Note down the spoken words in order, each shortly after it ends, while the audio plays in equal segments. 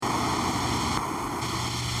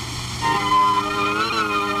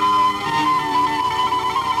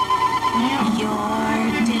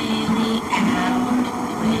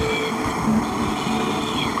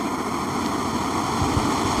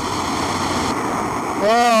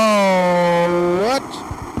Oh, what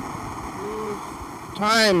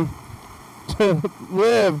time to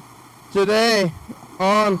live today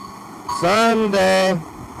on Sunday,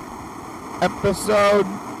 episode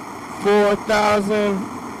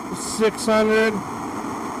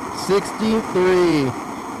 4663.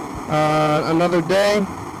 Another day,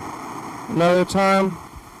 another time,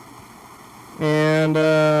 and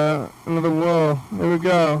another whoa. There we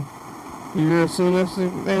go. You ever seen this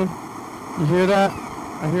thing? You hear that?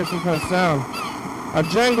 I hear some kind of sound. A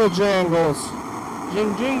jangle jangles.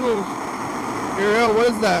 Jingles. Ariel, what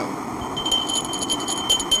is that?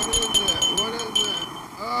 What is it?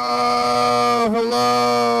 Oh,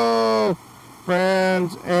 hello,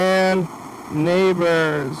 friends and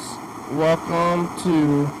neighbors. Welcome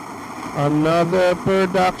to another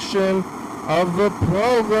production of the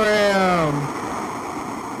program.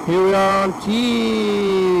 Here we are on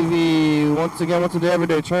TV. Once again, what's a day, every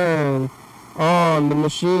day turn on the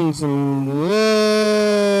machines and live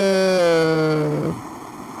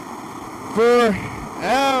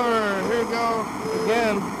forever. Here we go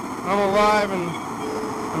again. I'm alive and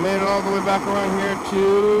I made it all the way back around here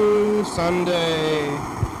to Sunday.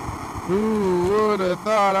 Who would have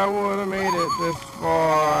thought I would have made it this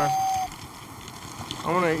far?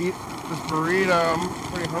 I'm gonna eat this burrito. I'm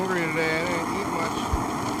pretty hungry today. I didn't eat much.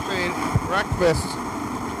 I ate breakfast,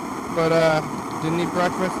 but didn't eat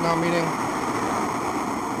breakfast. Now I'm eating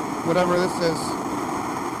whatever this is.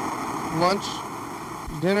 Lunch,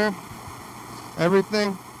 dinner,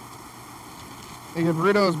 everything. If your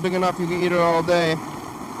burrito is big enough, you can eat it all day.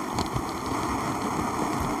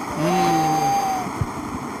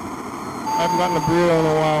 I haven't gotten a burrito in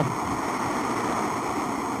a while.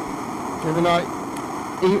 Maybe not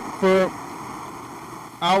eat for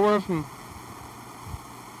hours and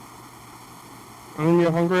then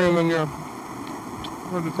you're hungry and then you're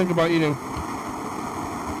hard to think about eating.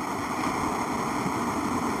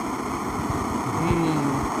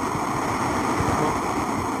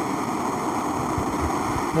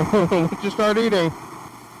 Once you start eating,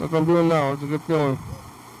 that's what I'm doing now. It's a good feeling.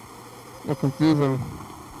 It's confusing.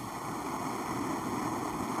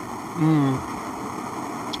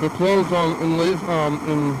 They closed in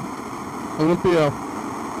Olympia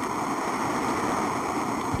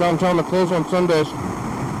downtown. They closed on Sundays.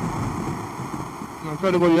 And I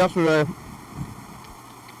tried to go yesterday,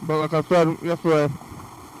 but like I said yesterday,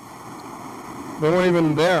 they weren't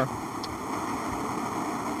even there.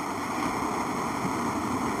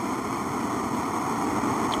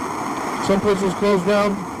 Some places closed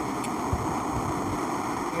down,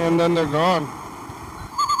 and then they're gone.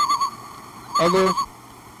 Others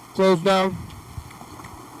closed down,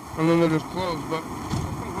 and then they're just closed. But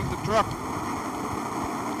with the truck,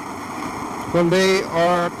 when they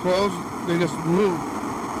are closed, they just move.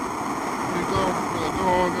 They go and get a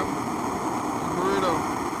burrito,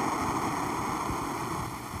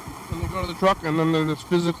 and they go to the truck, and then they're just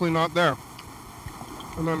physically not there.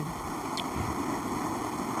 And then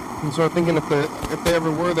you start thinking if they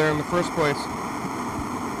ever were there in the first place.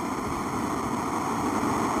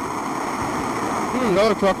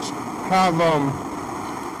 Other trucks have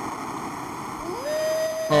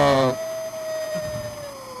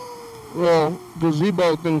little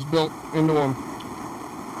gazebo things built into them.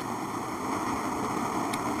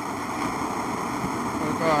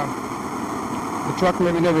 Like the truck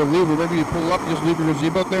maybe never leave, or maybe you pull up, just leave your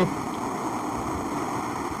gazebo thing.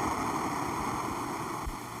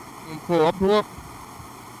 And pull up to it.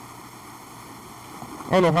 I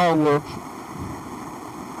don't know how it works.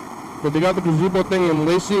 But they got the gazebo thing in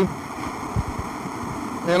Lacey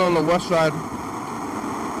and on the west side.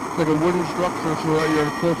 It's like a wooden structure so that you're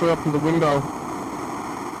closer up to the window.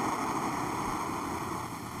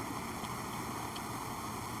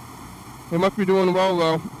 They must be doing well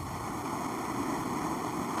though.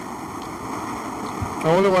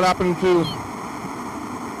 I wonder what happened to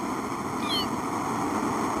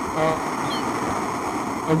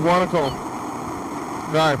a Guanaco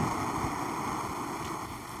guy.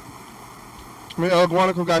 I mean, El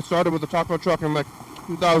Guanaco guy started with the taco truck in like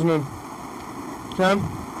 2010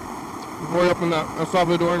 before he opened that El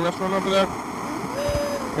Salvadoran restaurant over there.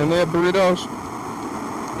 And they had burritos.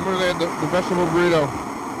 Remember they had the vegetable burrito.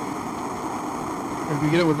 And you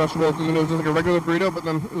get it with vegetables, and then it was just like a regular burrito, but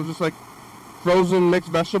then it was just like frozen mixed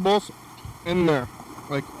vegetables in there.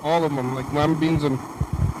 Like all of them, like lima beans and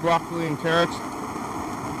broccoli and carrots.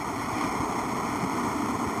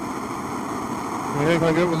 And then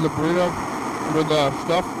I get it with the burrito. With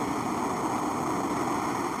stuff.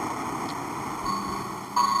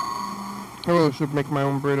 I really should make my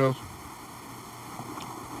own burritos.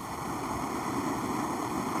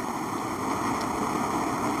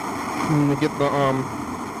 And to get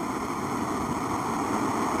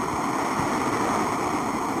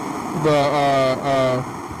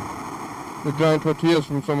the giant tortillas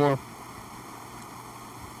from somewhere.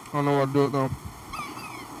 I don't know where to do it though.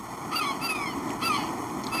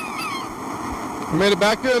 I made it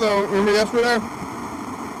back here though. Remember yesterday?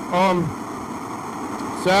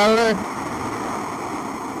 Saturday?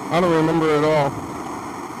 I don't remember it at all.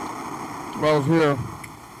 But I was here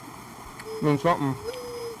doing something.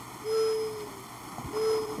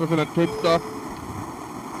 Looking at tape stuff.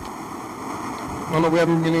 I don't know, we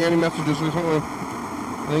haven't been getting any messages recently.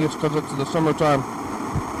 I think it's because it's the summertime.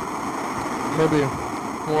 Maybe.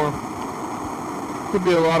 Or could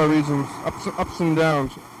be a lot of reasons. Ups and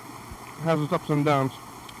downs. It has its ups and downs.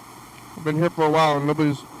 I've been here for a while and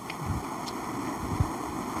nobody's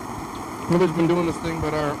been doing this thing,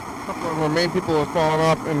 but a couple of our main people have fallen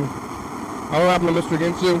off, and I don't happen to Mr.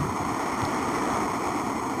 Ginsu.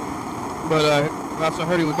 But last I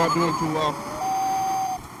heard he was not doing too well.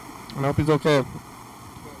 And I hope he's okay.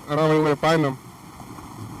 I don't have any way to find him.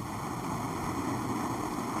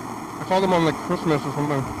 I called him on like Christmas or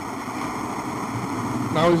something.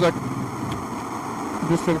 Now he's like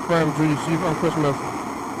distant friends who you see on Christmas.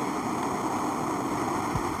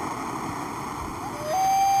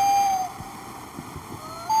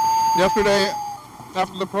 Yesterday,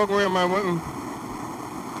 after the program, I went and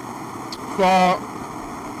saw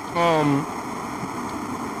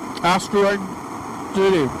Asteroid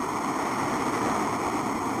City.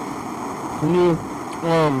 The new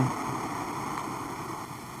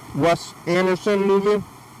Wes Anderson movie.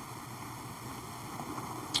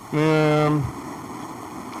 And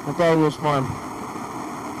I thought it was fun.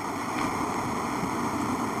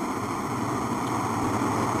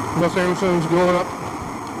 Wes Anderson's going up,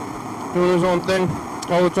 doing his own thing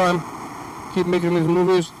all the time. Keep making these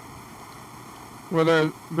movies where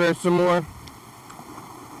they're very similar.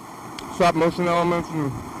 Stop motion elements,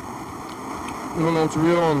 and you don't know what's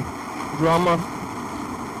real, and drama.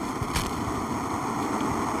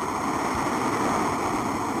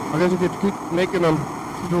 I guess you could keep making them,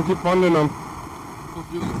 you can keep funding them. We'll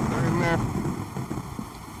do this there and there.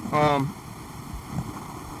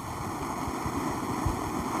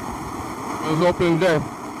 It was opening day, I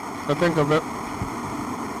think of it.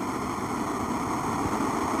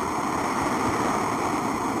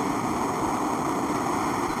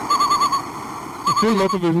 I've seen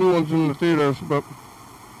most of these new ones in the theaters, but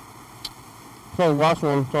I saw the last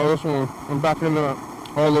one, saw this one. I'm back into it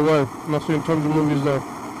all the way. I'm not seeing tons of movies there.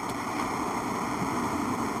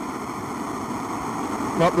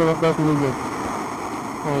 Not the best movie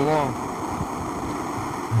for a long.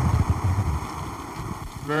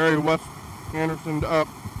 Very Wes Anderson'd up.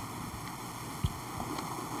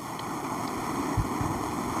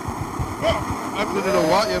 Oh, I did it a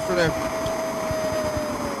lot yesterday.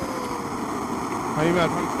 I even had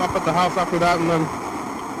to stop at the house after that and then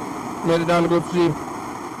made it down to go see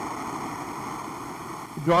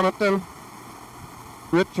Jonathan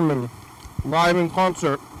Richman live in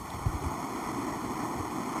concert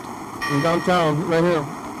in downtown, right here,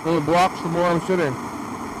 only blocks from where I'm sitting.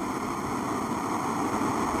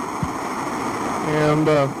 And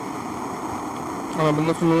I've been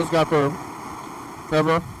listening to this guy for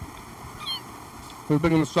forever. He was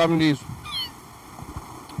big in the 70s,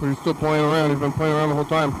 but he's still playing around. He's been playing around the whole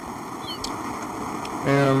time.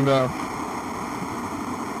 And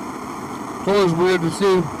it's always weird to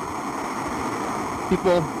see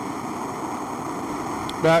people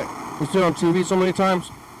that you see on TV so many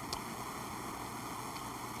times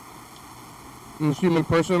in this human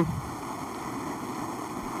person.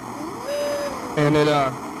 And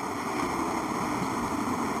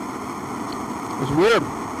it's weird.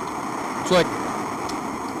 It's like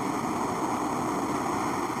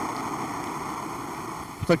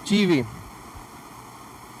TV. It's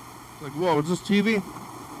like, whoa, is this TV?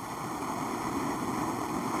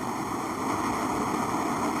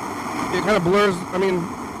 It kind of blurs. I mean,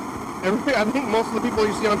 I think most of the people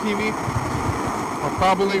you see on TV are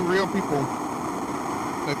probably real people.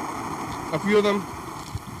 Like, a few of them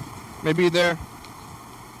may be there,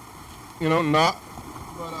 you know, not,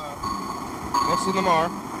 but most of them are.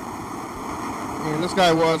 And this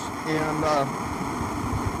guy was, and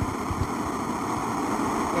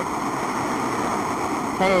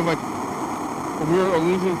kind of like a weird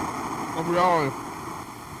illusion of reality.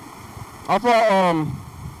 I saw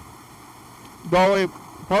Dolly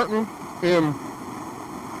Parton in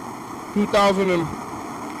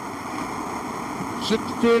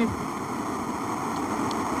 2016.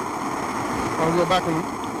 I'll go back and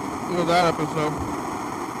look at that episode.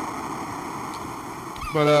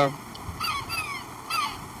 But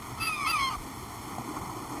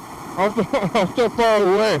I'm still far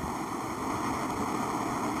away.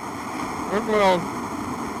 Well,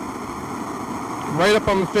 right up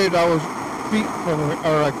on the stage, I was feet from,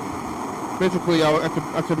 or like, basically,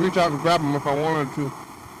 I could reach out and grab him if I wanted to.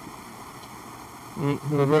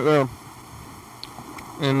 He was right there.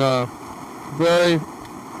 And, very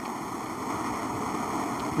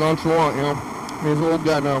nonchalant, you know. He's an old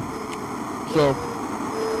guy now. So,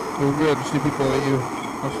 it was weird to see people that you,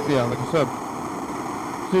 yeah, like I said,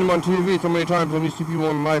 seen him on TV so many times when you see people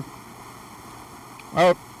in life.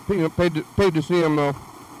 I paid to see him though.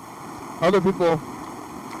 Other people,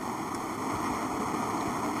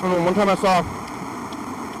 I don't know, one time I saw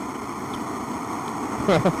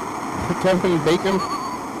Kevin Bacon,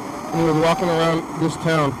 and he was walking around this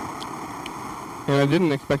town, and I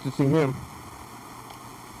didn't expect to see him.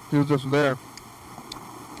 He was just there.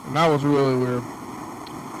 And that was really weird.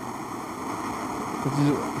 Because he's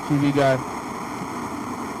a TV guy.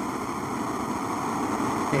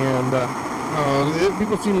 And,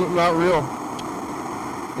 people seem not real.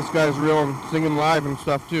 This guy's real and singing live and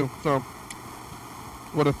stuff too. So,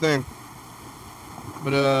 what a thing.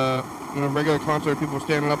 But, in a regular concert, people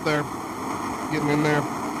standing up there, getting in there.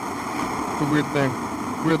 It's a weird thing.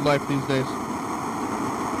 Weird life these days.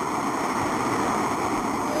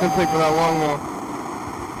 Didn't take for that long though.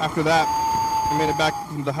 After that, I made it back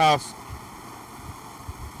to the house.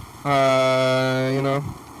 You know,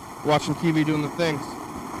 watching TV, doing the things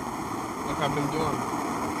like I've been doing.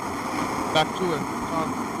 Back to it. Saw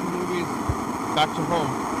 2 movies. Back to home.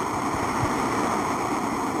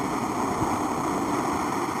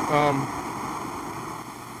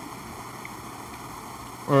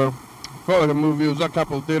 Or felt like a movie. It was that type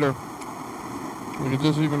of theater. Like, is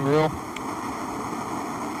this even real?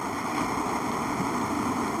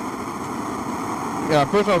 Yeah, at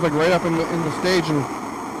first I was like right up in the stage and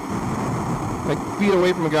like feet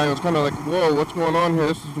away from the guy. I was kind of like, whoa, what's going on here?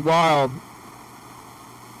 This is wild.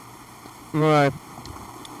 And then I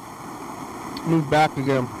moved back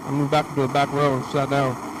again. I moved back to the back row and sat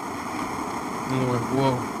down. And I went,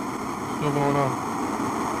 whoa, what's still going on?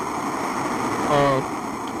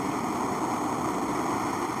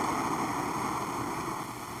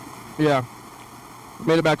 Yeah.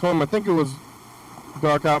 Made it back home. I think it was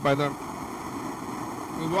dark out by then.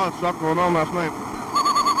 There was a lot of stuff going on last night.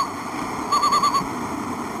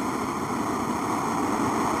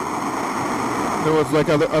 There was like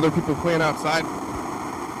other people playing outside.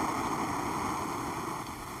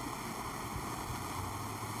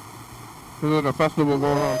 There's like a festival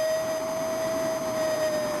going on.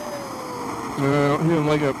 He didn't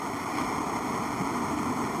like it.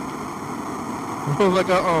 It was like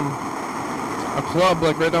a club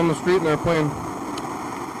like right down the street and they're playing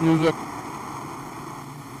music.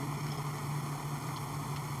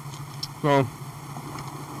 So,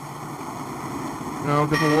 you know,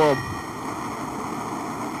 different world.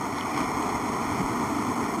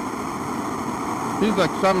 He's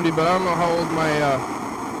like 70, but I don't know how old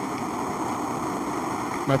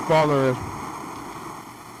my father is.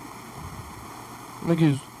 I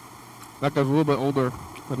think that guy's a little bit older,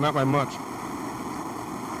 but not by much.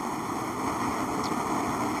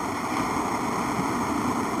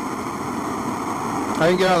 I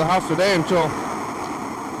didn't get out of the house today until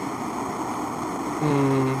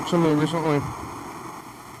something recently,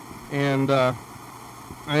 and I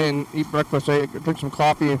didn't eat breakfast. I drank some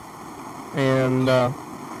coffee, and there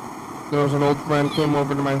was an old friend came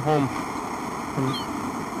over to my home from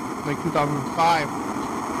like 2005.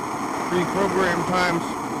 Pre-program times.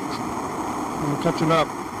 I'm catching up.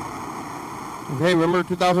 Hey, remember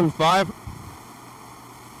 2005?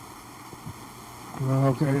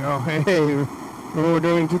 Okay. Oh, hey. Remember we're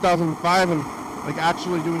doing 2005 and like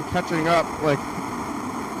actually doing catching up. Like,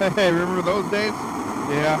 hey, remember those days?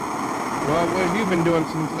 Yeah. Well, what have you been doing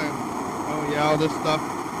since then? Oh yeah, all this stuff.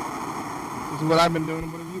 This is what I've been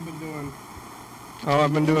doing. What have you been doing? Oh,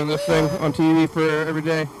 I've been doing this thing on TV for every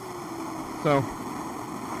day. So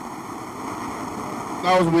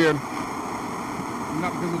that was weird.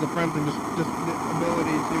 Not because of the friends thing, just the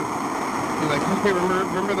ability to be like, hey,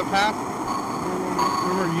 remember the past?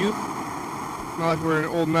 Remember youth? Not like we're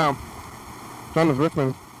old now. Thomas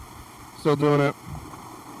Richmond still doing it.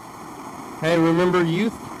 Hey, remember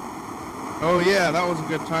youth? Oh yeah, that was a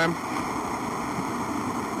good time.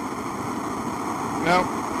 Now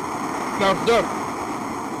it's done.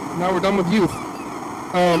 Now we're done with youth.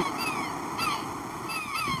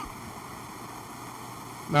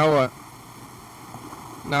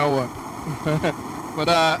 Now what? But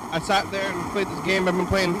I sat there and played this game. I've been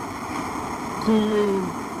playing Kuru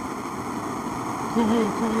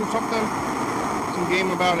something. Some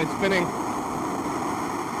game about a spinning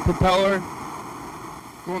propeller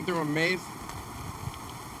going through a maze.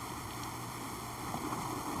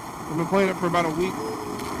 I've been playing it for about a week.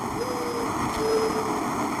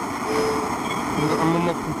 I'm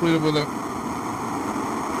almost completed with it.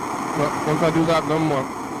 But once I do that, no more.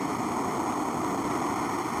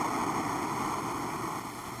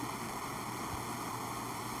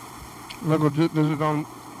 I'm gonna go visit on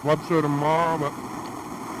Webster tomorrow, but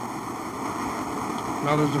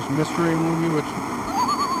now there's this mystery movie which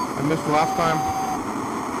I missed last time.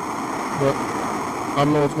 But I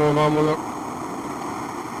don't know what's going on with it.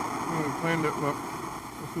 I haven't planned it, but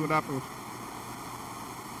we'll see what happens.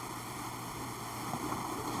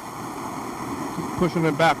 Keep pushing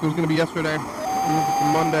it back. It was gonna be yesterday. It was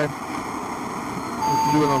Monday. We have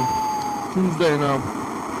to do it on Tuesday now.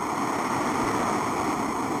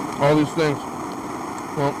 All these things.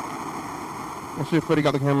 Well, we'll see if Freddie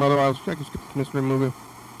got the camera. Otherwise, I can skip the mystery movie.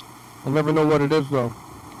 I'll never know what it is, though.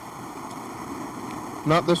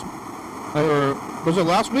 Not this. Or was it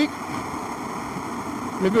last week?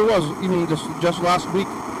 Maybe it was even just last week.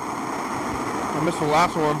 I missed the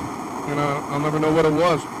last one, and I'll never know what it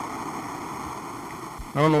was.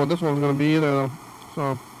 I don't know what this one's gonna be either, though.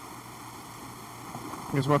 So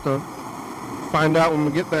I guess we'll have to find out when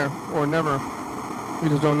we get there, or never. We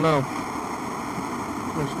just don't know.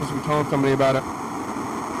 We're supposed to be telling somebody about it.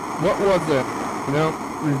 What was it? They don't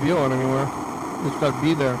reveal it anywhere. It's got to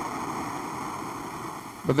be there.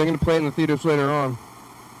 But they're going to play it in the theaters later on.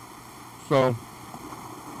 So,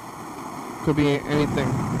 could be anything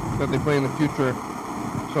that they play in the future.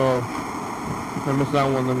 So, if I miss that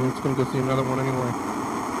one, then it's going to go see another one anyway.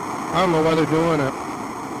 I don't know why they're doing it.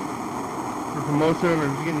 For promotion or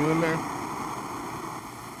just getting you in there.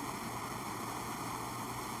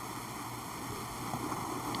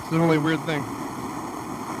 It's a really weird thing.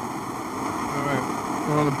 Alright.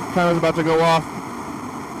 Well, the timer's about to go off.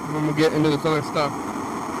 And then we'll get into this other stuff.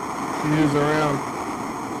 See who's around.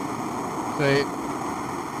 Say,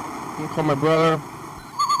 I'm gonna call my brother.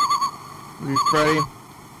 Maybe Freddie.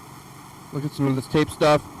 Look at some of this tape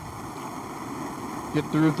stuff. Get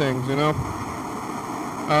through things, you know?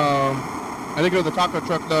 I did go to the taco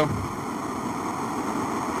truck, though.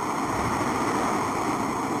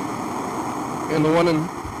 And the one in...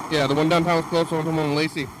 Yeah, the one downtown was closed, so I went to one in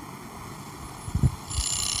Lacey.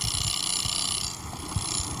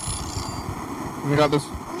 And we got this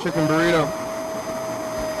chicken burrito.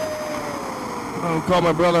 I'll call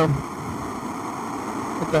my brother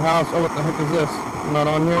at the house. Oh, what the heck is this? I'm not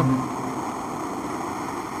on here?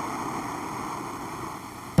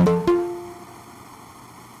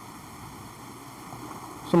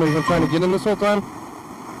 Somebody's been trying to get in this whole time?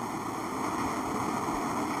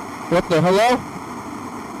 What the hello?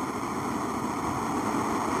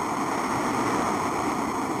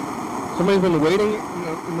 Somebody's been waiting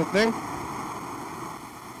in the thing?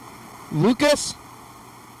 Lucas?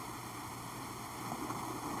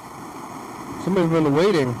 Somebody's been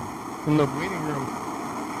waiting in the waiting room.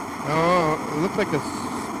 Oh, it looks like a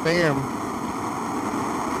spam.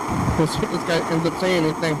 This guy ends up saying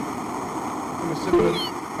anything.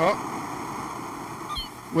 Oh.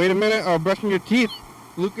 Wait a minute. Oh, brushing your teeth,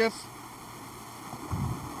 Lucas.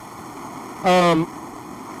 I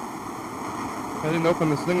didn't open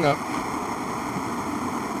this thing up.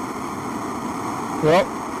 Well,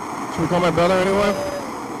 should we call my brother anyway?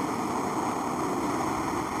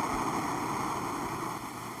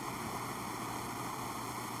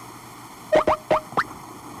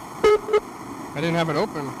 I didn't have it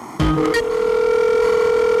open.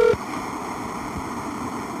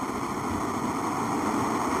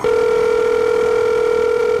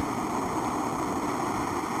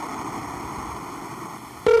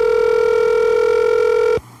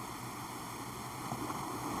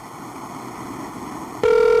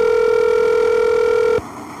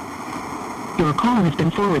 Your call has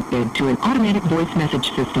been forwarded to an automatic voice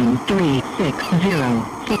message system.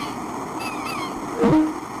 360.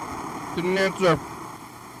 Didn't answer.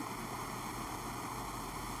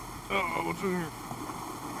 Oh, what's in here?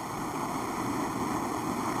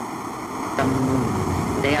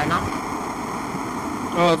 They are not.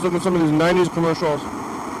 Oh, let's look at some of these 90s commercials.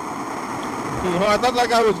 I thought that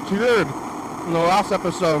guy was cured in the last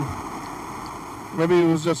episode. Maybe he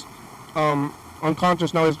was just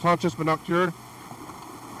unconscious. Now he's conscious but not cured.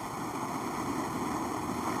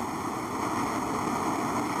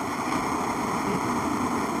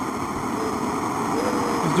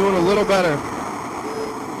 He's doing a little better.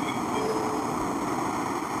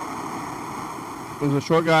 There's a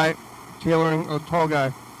short guy tailoring a tall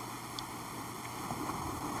guy.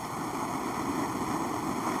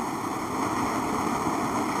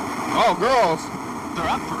 Oh, girls! They're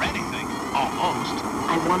up for anything. Almost.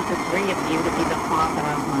 I want the three of you to be the father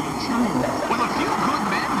of my child. Will a few good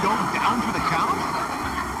men go down for the count?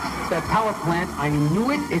 That power plant, I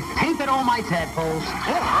knew it. It painted all my tadpoles.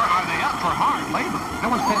 Or are they up for hard labor? No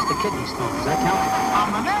one's past the kidney stone. Does that count?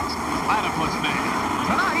 On the next Platypus Man.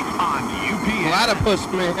 Tonight on UPN. Platypus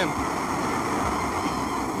Man.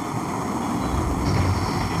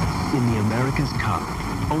 In the America's Cup,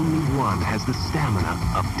 only one has the stamina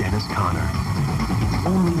of Dennis Conner.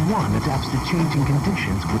 Only one adapts to changing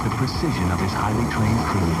conditions with the precision of his highly trained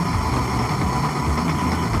crew.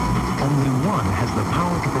 Only one has the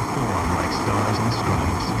power to perform like Stars and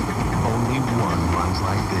Stripes. Only one runs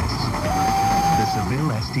like this. The Seville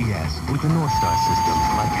STS with the North Star system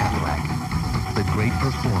by Cadillac. The great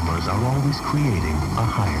performers are always creating a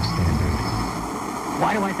higher standard.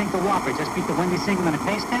 Why do I think the Whopper just beat the Wendy single in a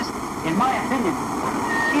taste test? In my opinion,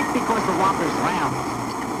 it's because the Whopper's round.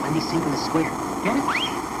 Wendy single is square. Get it?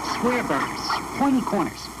 Square burgers. Pointy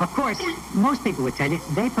corners. Of course, most people would tell you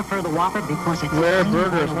they prefer the Whopper because it's Square clean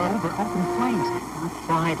burgers, all huh? over open flames, not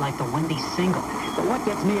fried like the Wendy single. But what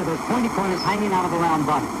gets me are those pointy corners hanging out of the round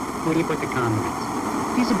bun. Where do you put the condiments?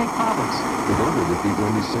 These are big problems. The burger that beat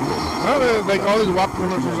Wendy's single. Oh, like all these Whopper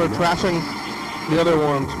commercials are trashing the other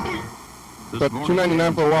ones. But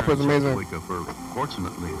 $2.99 for a Whopper is amazing. Wake up early.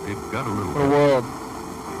 Fortunately, they've got a little. For the world.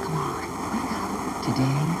 Come on, wake up.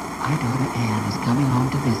 Today, our daughter Anne is coming home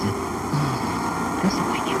to visit. This'll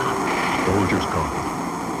wake you up. Folgers coffee.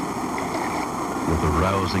 With a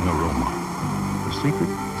rousing aroma. The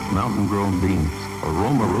secret? Mountain-grown beans.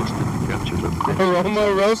 Aroma roasted to capture the best.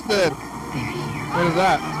 Aroma roasted. They're here. What is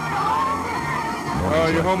that?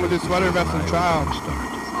 Oh, you're home with your sweater vest and child.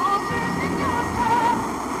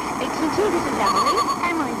 AT&T, this is Emily.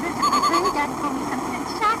 Emily, listen, my friend Dad told me something that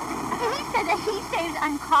shocked me. He said that he saves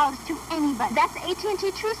on calls to anybody. That's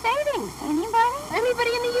AT&T True Savings. Anybody?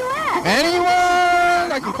 Everybody in the U.S.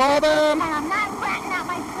 Anyone? I can call them. And I'm not ratting out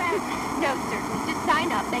my friends. No, sir. Just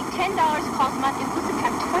sign up. Make $10 calls a month inclusive.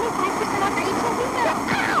 Have 25% off your AT&T bill.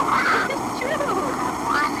 Ow! This is true. I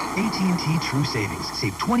want it. AT&T True Savings.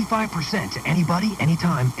 Save 25% to anybody,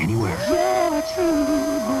 anytime, anywhere. Your true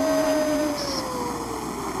voice.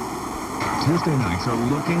 Tuesday nights are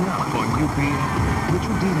looking up on UPN.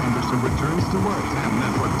 Richard Dean Anderson returns to work at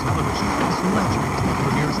network television as Legend.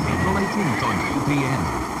 Premieres April 18th on UPN.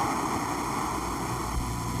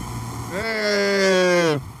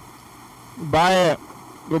 Hey, buy it.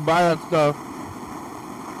 Go buy that stuff.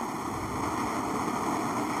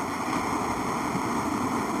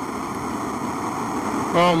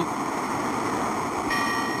 Well,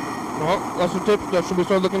 that's the tip. Should we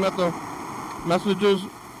start looking at the messages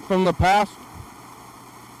from the past?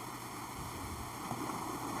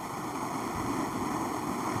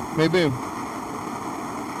 Maybe.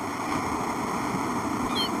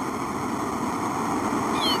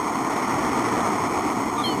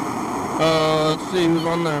 Let's see who's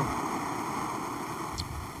on there.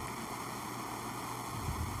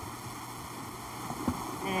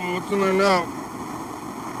 Oh, what's in there now?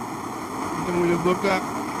 Something we just looked at.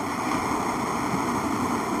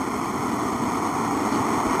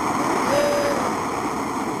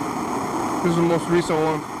 This is the most recent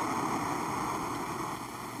one.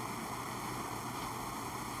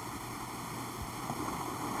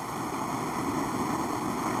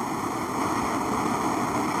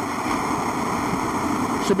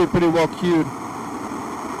 Should be pretty well queued.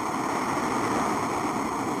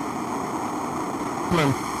 Come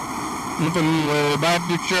on. Nothing bad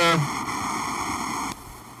future.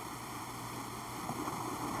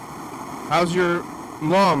 How's your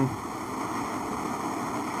mom?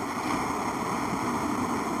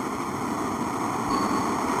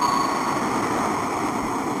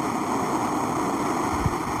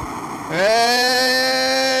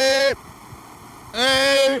 Hey!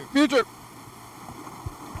 Hey, future!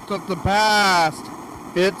 It's the past.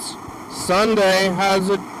 It's Sunday. How's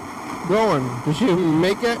it going? Did you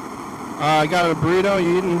make it? I got a burrito.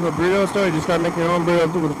 You eating a burrito still? You just started making your own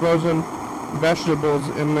burrito with frozen vegetables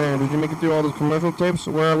in there. Did you make it through all those commercial tapes?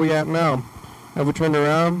 Where are we at now? Have we turned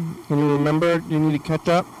around? Can you remember? You need to catch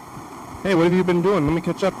up? Hey, what have you been doing? Let me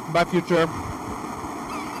catch up. Bye, future.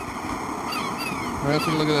 Alright, let's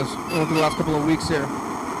take a look at this. We'll look at the last couple of weeks here.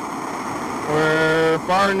 We're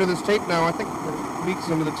far into this tape now. I think we're weeks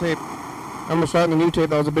into the tape. I remember starting the new tape.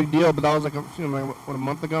 That was a big deal, but that was like a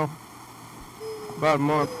month ago? About a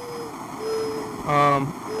month.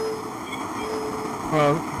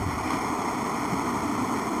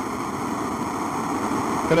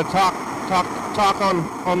 Gonna talk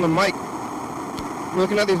on the mic. We're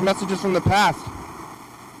looking at these messages from the past.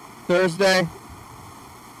 Thursday.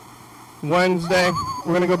 Wednesday.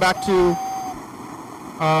 We're gonna go back to,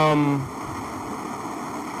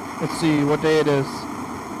 let's see what day it is.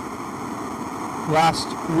 Last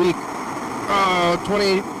week,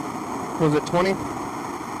 20, was it 20? I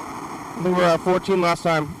think we were at 14 last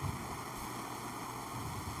time.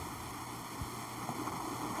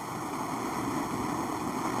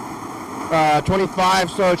 Uh, 25,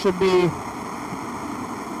 so it should be, oh,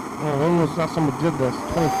 when was that someone did this?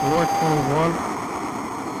 24, 21?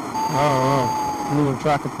 I don't know. I'm losing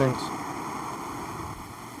track of things.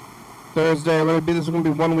 Thursday, this is going to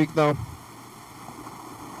be 1 week though.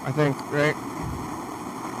 I think, right?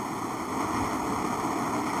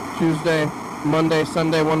 Tuesday, Monday,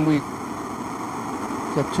 Sunday, 1 week.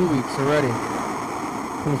 So 2 weeks already.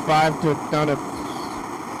 25 to down to,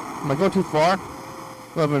 am I going too far?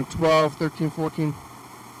 11, 12, 13, 14.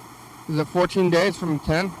 Is it 14 days from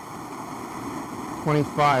 10?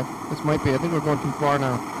 25. This might be. I think we're going too far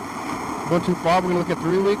now. Going too far? We're going to look at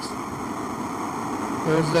 3 weeks.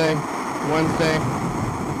 Thursday, Wednesday. I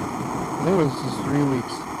think it was just 3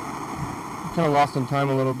 weeks. I'm kind of lost in time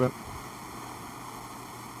a little bit.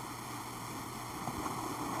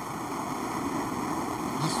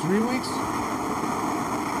 Just 3 weeks?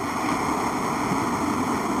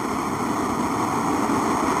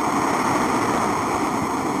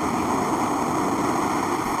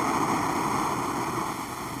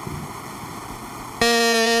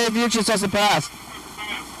 Future says the past.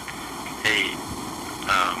 Hey,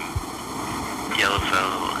 yellow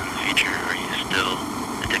fellow in the future, are you still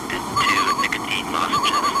addicted to nicotine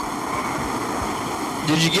lozenges?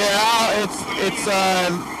 Did you get out? It's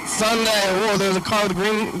Sunday. Oh, there's a car with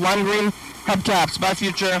lime green hubcaps. Bye,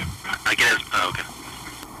 future. I get it. Oh, okay.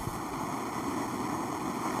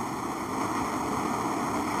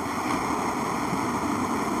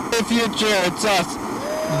 Hey, future, it's us.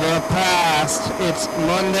 The past. It's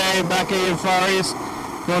Monday, back at your Far East,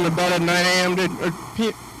 going to bed at 9 a.m. or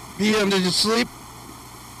p.m. Did you sleep?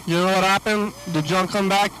 You know what happened? Did John come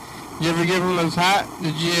back? Did you ever give him his hat?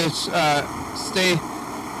 Did you stay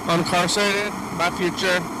incarcerated? Bye,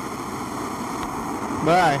 future.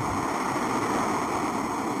 Bye.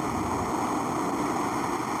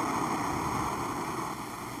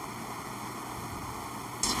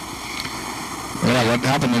 Yeah, what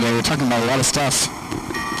happened today? We're talking about a lot of stuff.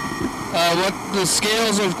 What the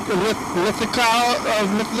scales of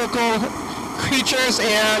mythical creatures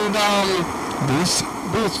and Booths?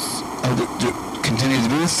 booths. Oh, continue the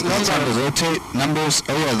booth? Numbers. Time to rotate numbers.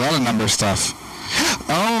 Oh yeah, a lot of number stuff.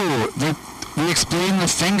 Oh, we explained the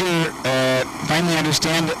finger, finally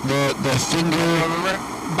understand the finger. Remember?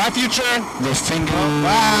 Bye, future. The finger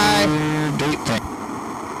Bye. date thing.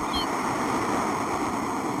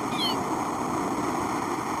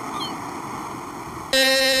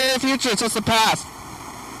 Hey, future, it's just the past.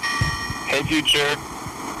 Hey, future.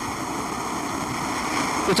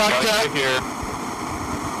 We talked Right to here.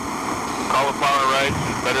 Cauliflower rice is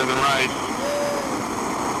better than rice.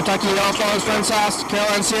 Yellow Fellow's friend's house.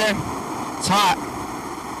 Caroline's here. It's hot.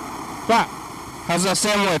 What? How's that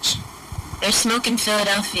sandwich? There's smoke in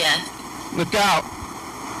Philadelphia. Look out.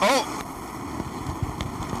 Oh.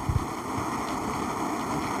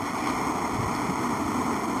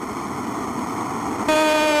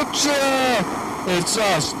 It's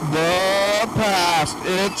us, the past.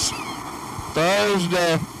 It's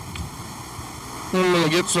Thursday. I'm gonna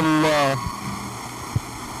get some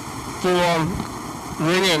full-on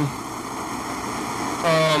ringing.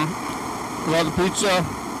 We got the pizza.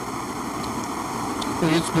 We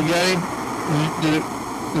get spaghetti.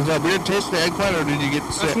 Is that weird taste the eggplant, or did you get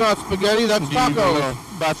sick? That's not spaghetti, that's tacos.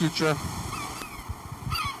 Bye, future.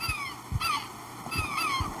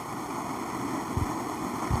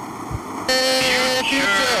 Future.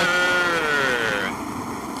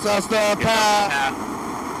 It's the past.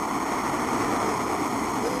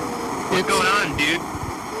 What's going on, dude?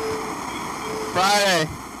 Friday.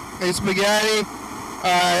 Hey, spaghetti.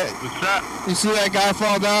 What's up? You see that guy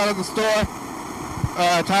fall down at the store?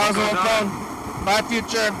 Tyler's on the phone. Bye,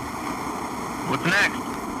 future. What's next?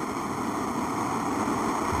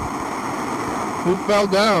 Who fell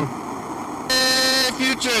down? Hey,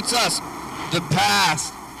 future, it's us. The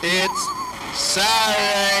past. It's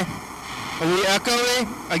Saturday. Are we echoing?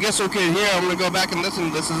 I guess we can hear. I'm going to go back and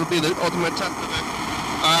listen. This will be the ultimate test of it.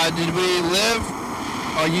 Did we live?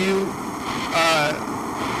 Are you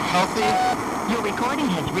healthy? Your recording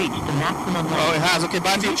has reached the maximum length. Oh, it has. Okay,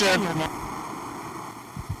 bye, future.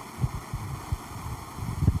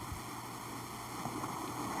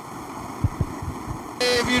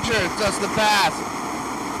 Hey, future, it's us, the past.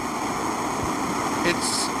 It's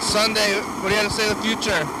Sunday. What do you have to say to the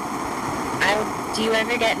future? Do you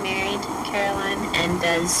ever get married, Caroline? And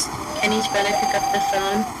does Kenny's brother pick up the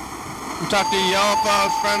phone? We talked to Yellow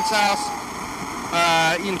Folks, friend's house,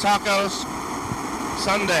 eating tacos,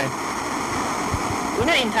 Sunday. We're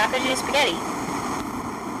not eating tacos, you're eating spaghetti.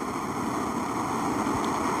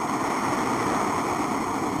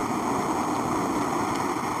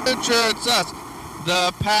 Sure, it's us.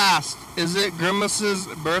 The past. Is it Grimace's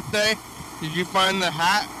birthday? Did you find the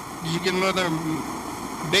hat? Did you get another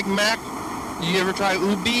Big Mac? Did you ever try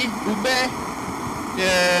Ube?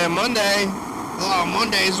 Yeah, Monday. Oh,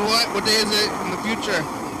 Monday's what? What day is it in the future?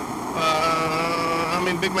 How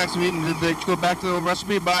many Big Macs have you eaten? Did they go back to the old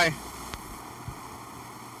recipe? Bye.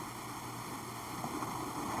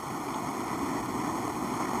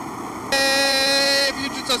 Hey,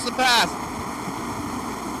 future, that's the past.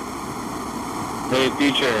 Hey,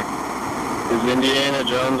 teacher, is Indiana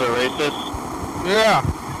Jones a racist? Yeah.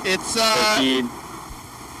 It's,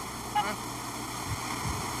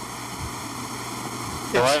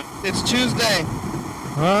 It's Tuesday.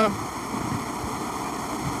 Huh?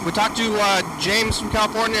 We talked to, James from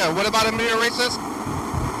California. What about him being a racist?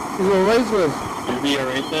 He's a racist. Is he a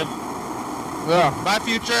racist? Yeah. Bye,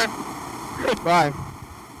 future. Bye.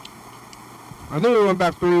 I think we went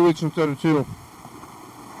back 3 weeks instead of 2.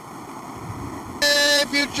 Hey,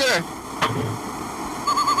 future.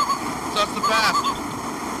 So it's the past.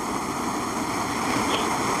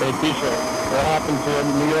 Hey, teacher, what happened to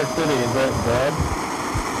New York City? Is that bad?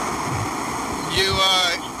 You,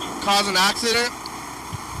 cause an accident?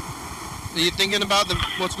 Are you thinking about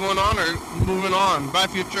what's going on or moving on? Bye,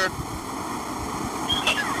 future.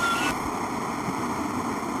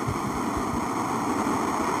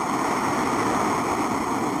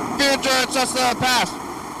 Future, it's just the past.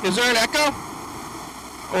 Is there an echo?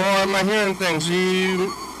 Or am I hearing things? Do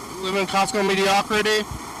you live in Costco mediocrity?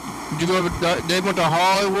 Did you go to, they went to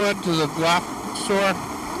Hollywood to the glass store?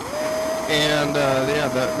 And, yeah,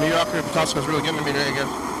 the mediocrity of Costco is really getting to me today, I guess.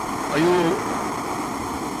 Are you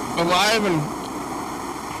alive and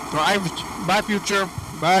thrived? Bye, future.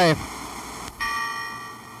 Bye.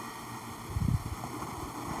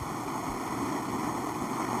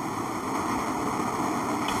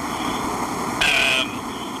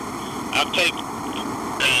 I'll take,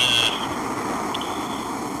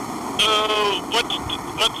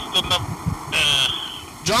 what's the number,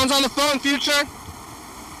 John's on the phone, future.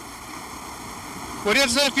 What do you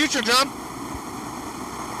have to say, future, John?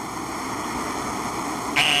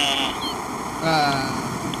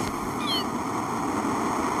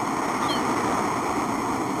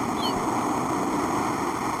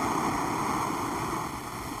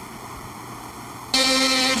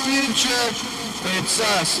 Hey, future, it's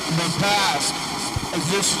us, the past. Is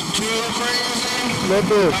this too crazy? No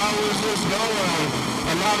good. How is this going?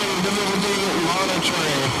 I'm having difficulty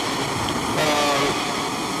monitoring.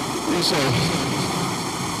 Listen.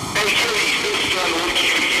 Hey, Kenny, this is John Wood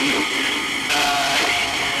speaking.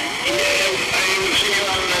 Yeah, I haven't seen you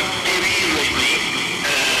on the TV lately.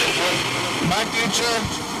 My future?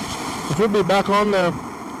 It should be back on there,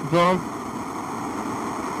 John.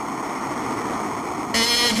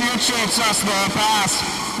 Hey, future, it's us, the past.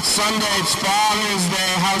 Sunday, it's Father's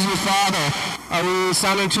Day. How's your father? Are we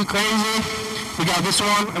sounding too crazy? We got this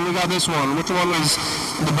one and we got this one. Which one is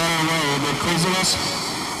the better way? The craziness?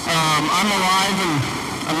 I'm alive and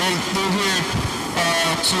I made it through here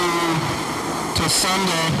to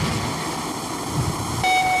Sunday.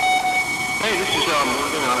 Hey, this is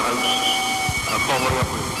Morgan. I'm following up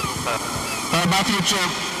with Bye, future.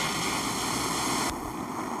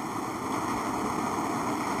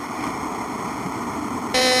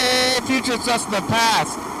 Hey, future, it's just the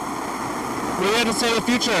past. We're here to say the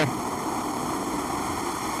future.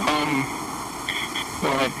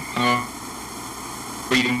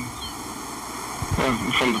 reading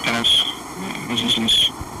from the past. This is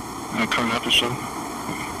current episode.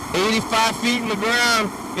 85 feet in the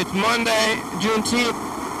ground. It's Monday, Juneteenth.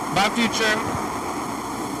 Bye, future.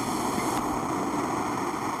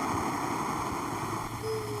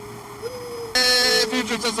 Hey,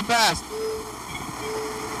 future, it's just the past.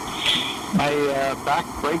 My back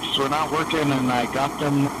brakes were not working, and I got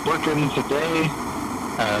them working today.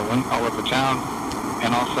 Went all over town,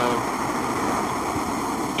 and also,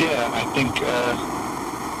 yeah, I think.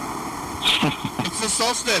 It's the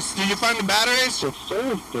solstice. Did you find the batteries? It's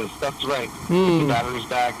solstice. That's right. The batteries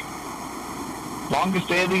back. Longest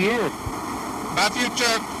day of the year. Bye,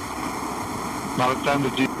 future. Not a time to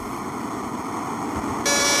do.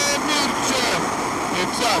 Hey, future.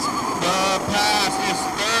 It's us. The past is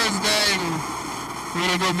Thursday, and we're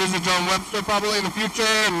gonna go visit John Webster probably in the future,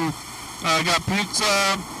 and got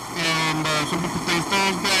pizza, and some people say it's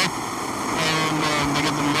Thursday,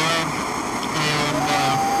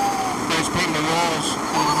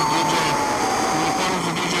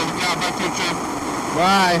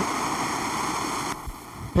 Bye.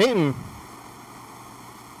 Peyton.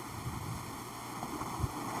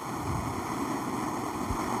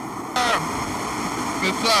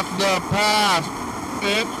 It's just the past.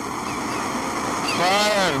 It's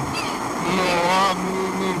fine.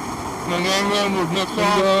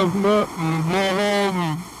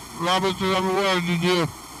 Robertson, everywhere. Did you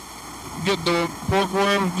get the pork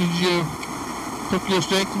worm? Did you cook your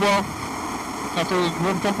steaks well? After the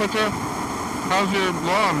room temperature? How's your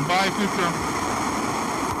lawn? Bye, future.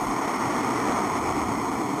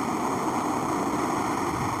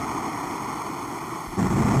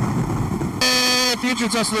 Hey, future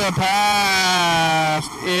test of the past.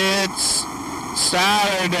 It's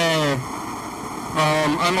Saturday.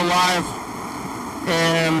 I'm alive.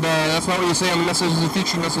 And that's not what you say on the message of the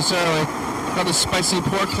future necessarily. Got the spicy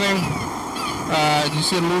pork thing. Did you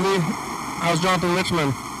see the movie? How's Jonathan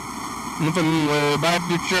Richman? Nothing. Bye,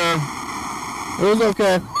 future. It was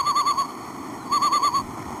okay.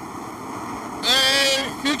 Hey,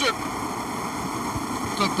 future.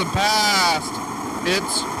 It's the past.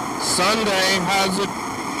 It's Sunday. How's it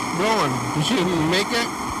going? Did you make it?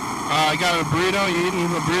 I got a burrito. You eating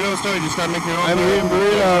a burrito still? You just gotta make your own. I'm eating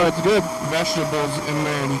burrito. It's good. Vegetables in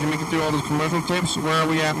there. Did you make it through all those commercial tapes? Where are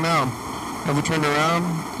we at now? Have we turned around?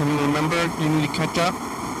 Can you remember? You need to catch up.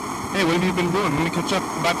 Hey, what have you been doing? Let me catch up.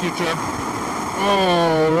 Bye, future.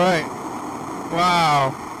 All right.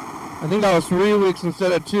 Wow. I think that was 3 weeks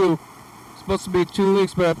instead of 2. It's supposed to be 2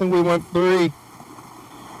 weeks, but I think we went 3.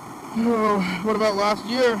 Oh, what about last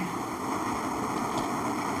year?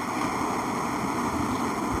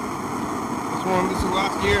 This is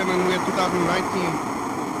last year, and then we had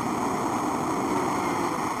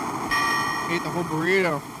 2019. Ate the whole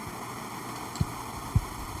burrito.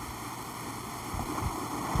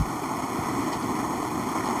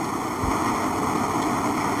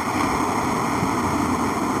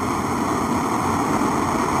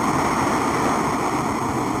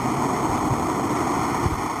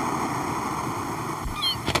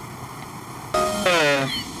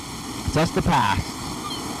 That's the past.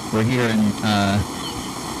 We're here in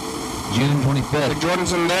June 25th.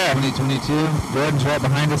 Jordan's in there. 2022. Jordan's right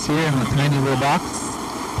behind us here in a tiny little box.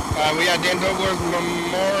 We had Dan Dobler's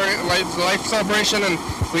Memorial Life Celebration, and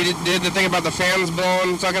we did the thing about the fans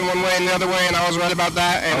blowing, sucking one way and the other way, and I was right about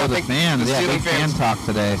that. And oh, I the think fans. Yeah, big fan talk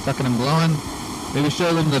today. Sucking and blowing. Maybe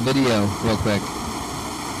show them the video real quick.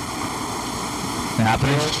 It's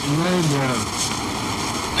happening?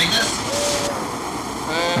 Like this?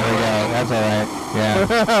 There we go. That's all right. Yeah.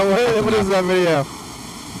 what is that video?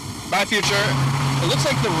 Bye, future. It looks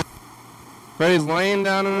like the Freddy's laying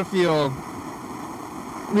down in a field.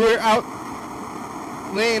 We're out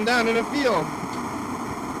laying down in a field.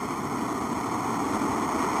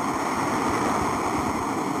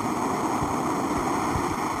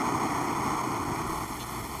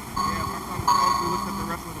 Yeah, my son we looked at the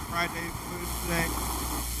rest of the Friday footage today,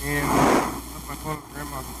 and left my phone at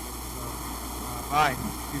grandma's. So, bye,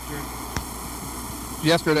 future.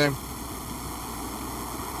 Yesterday.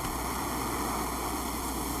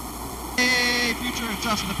 Hey, future is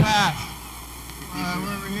just the past.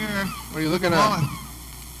 We're over here. What are you looking at?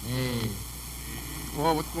 Hey.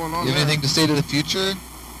 Whoa, what's going on You have there? anything to say to the future?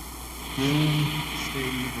 Doom, stay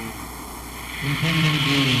evil. Impending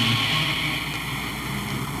doom.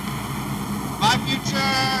 Bye,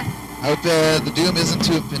 future! Hope the doom isn't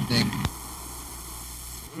too impending.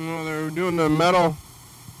 No, they're doing the metal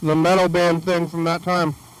band thing from that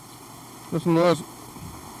time. Listen to this.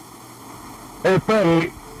 Hey,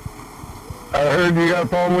 Freddie, I heard you got a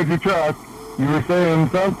problem with your truck. You were saying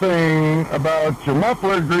something about your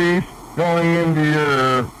muffler grease going into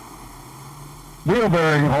your wheel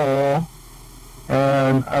bearing hole,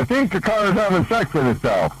 and I think your car is having sex with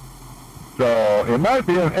itself. So it might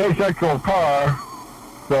be an asexual car,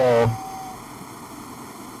 so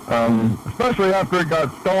especially after it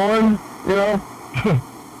got stolen, you know.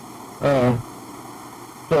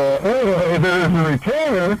 So anyway, there's a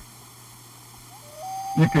retainer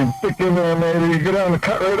you can stick in there, maybe. You go down the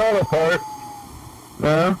cut right auto part,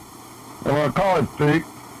 yeah, or College Street,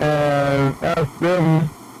 and ask them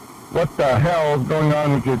what the hell is going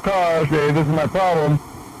on with your car. Say, this is my problem,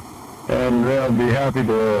 and they'll be happy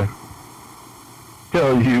to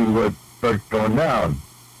tell you what's going down.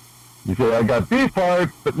 You say, I got these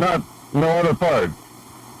parts, but no other parts.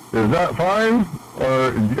 Is that fine? Or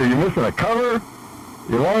are you missing a cover? As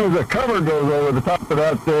long as the cover goes over the top of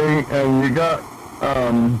that thing, and you got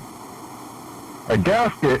a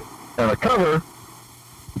gasket and a cover,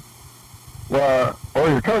 well, or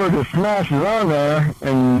your cover just smashes on there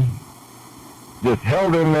and just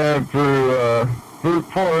held in there through brute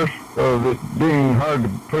force of it being hard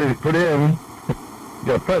to put in. You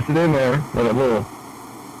gotta press it in there with a little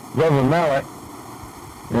rubber mallet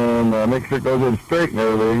and make sure it goes in straight and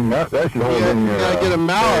everything. That should hold in your gotta get a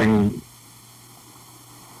mallet.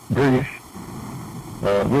 Grease,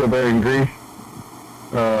 wheel bearing grease.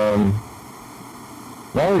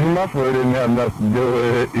 As long as your muffler didn't have nothing to do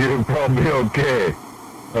with it, you're probably okay.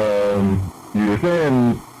 You're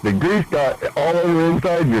saying the grease got all over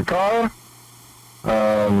inside your car?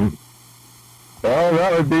 Well,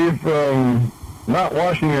 that would be from not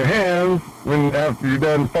washing your hands after you're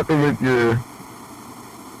done fucking with your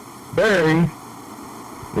bearings.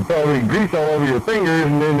 There'll probably grease all over your fingers,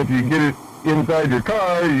 and then if you get it inside your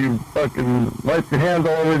car, you fucking wipe your hands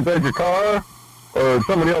all over inside your car, or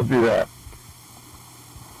somebody else do that.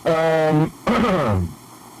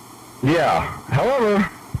 Yeah. However,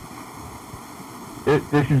 it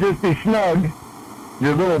should just be snug.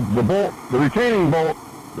 The bolt, the retaining bolt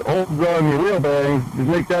that holds on your wheel bearings, just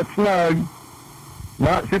make that snug.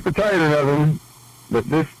 Not super tight or nothing, but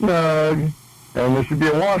just snug. And there should be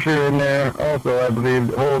a washer in there also, I believe,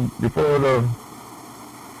 that holds before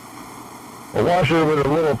a washer with a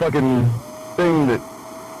little fucking thing that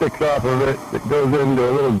sticks off of it that goes into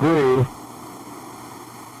a little groove.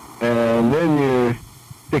 And then you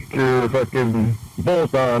stick your fucking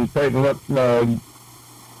bolt on, tighten up snug,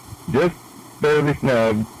 just barely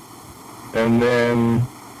snug, and then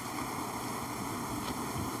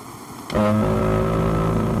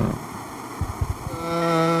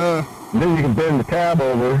then you can bend the tab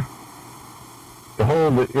over to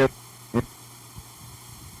hold it.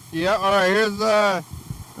 Yeah, alright, here's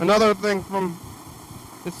another thing from,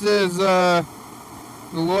 this is the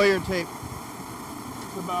lawyer tape.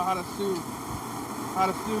 It's about how to sue.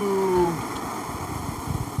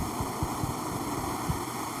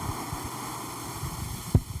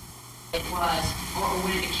 It was, or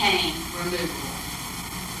when it became removable.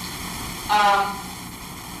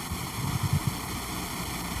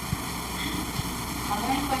 Are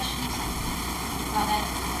there any questions about that?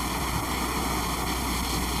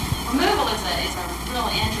 Removal is a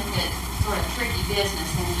really intricate, sort of tricky business,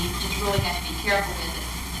 and you just really have to be careful with it.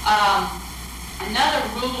 Another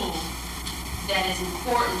rule that is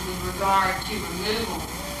important with regard to removal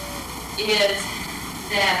is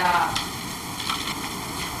that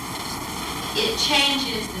it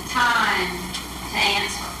changes the time to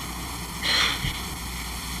answer.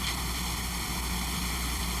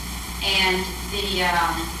 And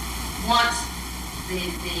once the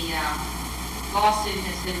lawsuit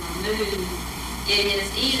has been removed, it is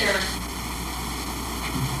either, I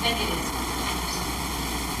think it is,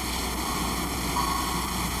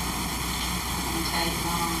 I'll tell you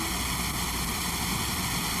wrong.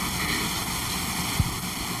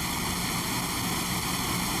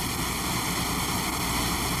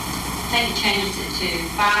 I think it changes it to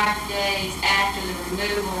 5 days after the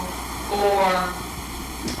removal, or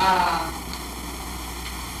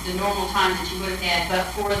the normal time that you would have had but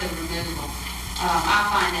for the removal. I'll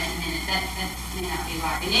find that in a minute. That may not be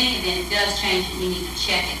right. In any event, it does change it and you need to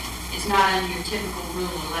check it. It's not under your typical Rule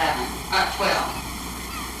 12.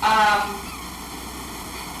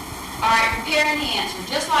 All right, prepare an answer.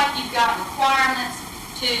 Just like you've got requirements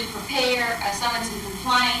to prepare a summons and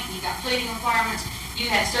complaint, you've got pleading requirements, you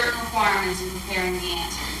have certain requirements in preparing the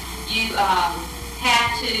answer. You have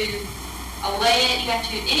to allege,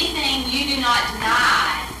 anything you do not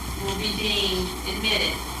deny will be deemed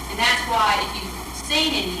admitted. And that's why if you've seen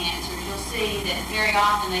any answers, you'll see that very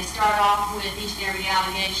often they start off with each and every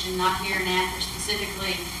allegation, not hereinafter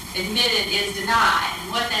specifically admitted, is denied. And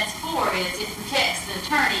what that's for is it protects the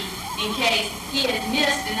attorney in case he had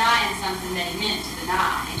missed denying something that he meant to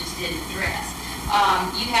deny, he just didn't address.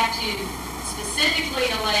 You have to specifically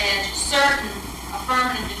allege certain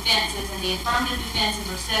affirmative defenses, and the affirmative defenses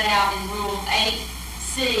are set out in Rule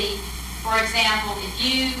 8C. For example, if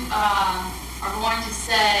you are going to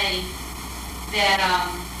say that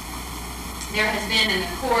there has been an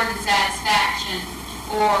accord and satisfaction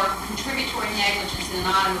or contributory negligence in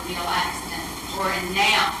an automobile accident, or in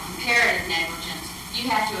noun, comparative negligence, you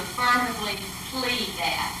have to affirmatively plead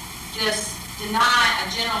that. Just a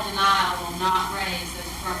general denial will not raise those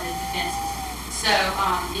affirmative defenses. So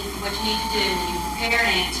what you need to do when you prepare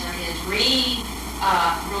an answer is read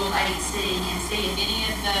Rule 8C and see if any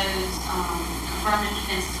of those affirmative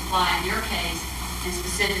defenses apply in your case and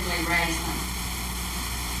specifically raise them.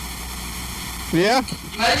 Yeah?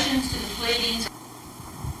 Motions to the pleadings.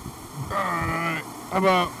 Alright. How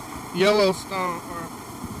about Yellowstone? Or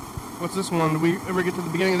what's this one? Did we ever get to the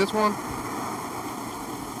beginning of this one?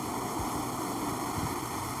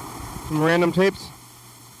 Some random tapes?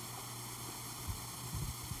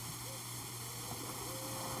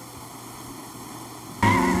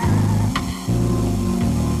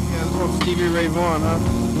 Ray Vaughan, huh?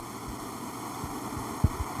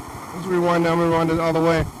 Let's rewind down, rewind it all the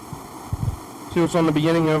way. See what's on the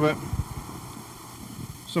beginning of it.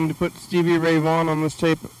 Somebody put Stevie Ray Vaughan on this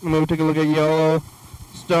tape. And then we take a look at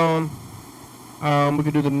Yellowstone. We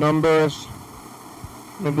could do the numbers.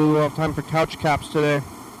 Maybe we'll have time for couch caps today.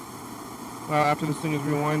 After this thing is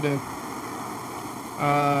rewinded.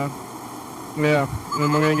 Yeah, and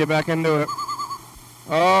then we're going to get back into it.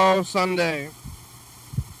 Oh, Sunday.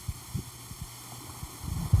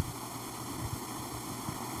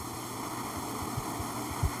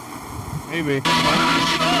 Maybe. It's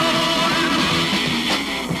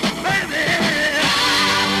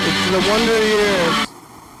the Wonder Years.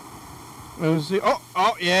 Let's see.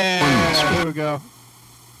 Oh, yeah. There we go.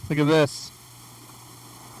 Look at this.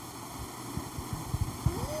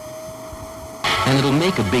 And it'll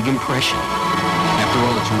make a big impression. After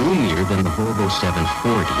all, it's roomier than the Volvo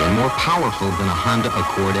 740 and more powerful than a Honda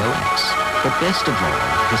Accord LX. But best of all,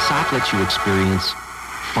 the SOP lets you experience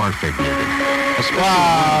farfignugan, a special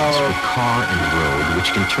balance for car and road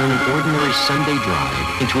which can turn an ordinary Sunday drive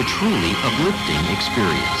into a truly uplifting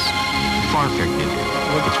experience. Farfignugan.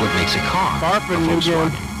 It's what makes a car a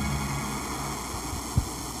Volkswagen.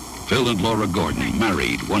 Phil and Laura Gordon,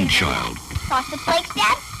 married, one child. Frosted Flakes,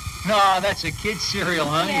 Dad? No, that's a kid's cereal,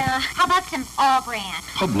 honey. Yeah. How about some all-brand?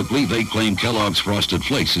 Publicly, they claim Kellogg's Frosted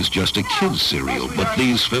Flakes is just a kid's cereal, but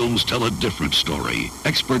these films tell a different story.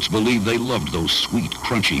 Experts believe they loved those sweet,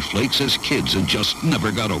 crunchy flakes as kids and just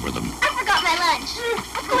never got over them. I forgot my lunch.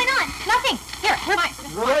 What's going on? Nothing. Here, here's mine.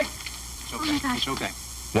 Right. It's okay. Oh my gosh. It's okay.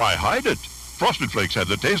 Why hide it? Frosted Flakes have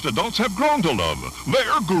the taste adults have grown to love.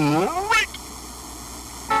 They're great!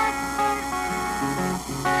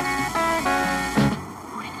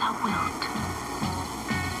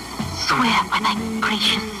 Swear by thy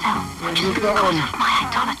gracious self, which is the cause of my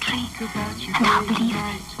idolatry, and I'll believe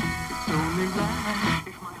thee.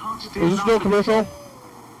 Is this still a commercial?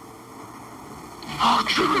 Oh,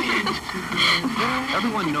 Julian.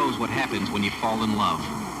 Everyone knows what happens when you fall in love.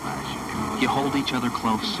 You hold each other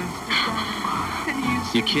close.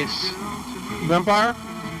 You kiss. Vampire?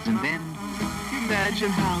 And then imagine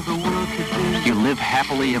how the world could be. You live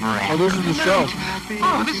happily ever after. Oh, this is the show.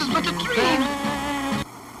 Oh, this is but a dream.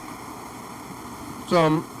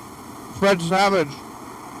 Some Fred Savage.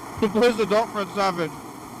 Who plays adult Fred Savage?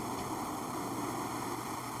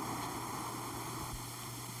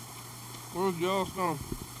 Where's Yellowstone?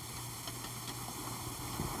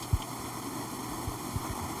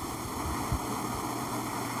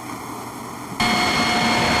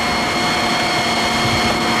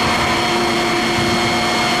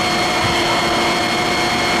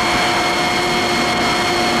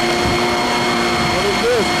 What is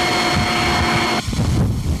this?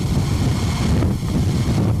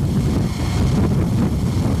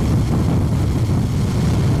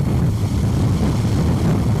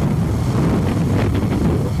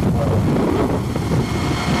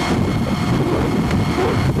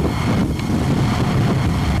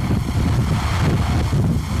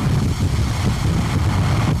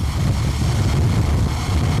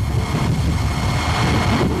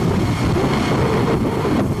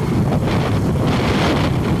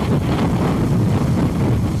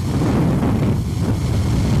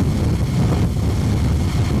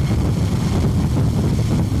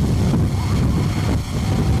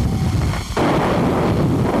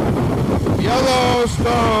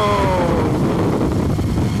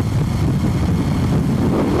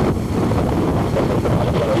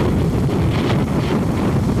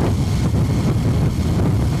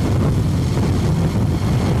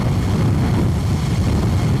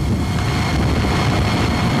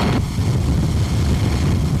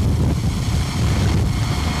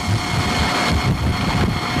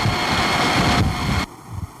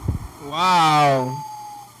 Wow.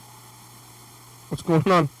 What's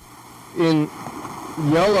going on in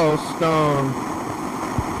Yellowstone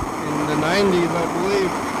in the 90s, I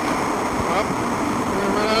believe. Up, we're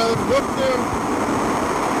gonna run out of this book soon.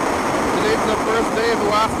 Today's the first day of the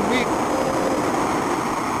last week.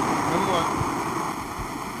 Then what?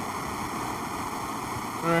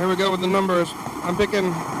 Alright, here we go with the numbers. I'm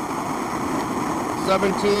picking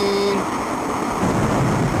 17,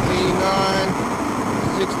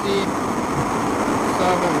 89,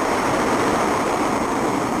 67.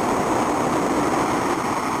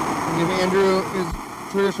 Give Andrew his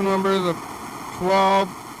traditional numbers of 12,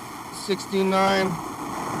 69,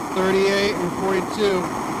 38, and 42.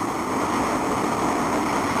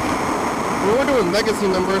 We were doing legacy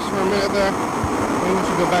numbers for a minute there. Maybe we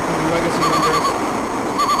should go back to the legacy numbers.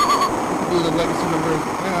 We could do the legacy numbers.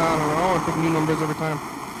 Yeah, I don't know. I want to pick new numbers every time.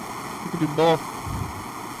 We could do both.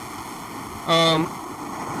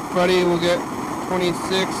 Freddie will get 26,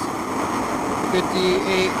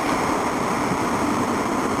 58.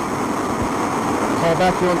 Call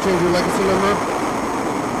back, you want to change your legacy number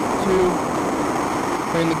to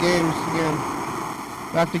playing the games again.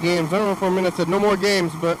 Back to games. I don't know if 4 minutes said no more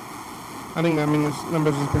games, but I think that means this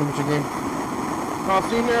numbers is pretty much a game. Carl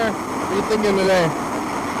Senior, what are you thinking today?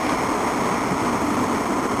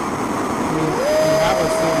 We have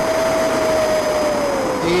us some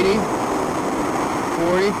 80,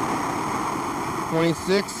 40,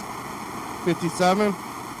 26, 57.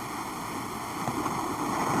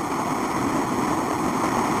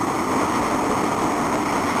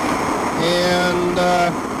 And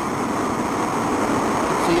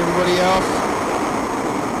see everybody else.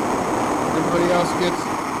 Everybody else gets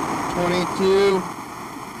 22,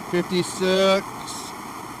 56,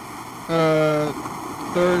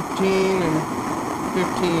 13, and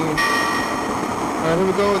 15. Alright, here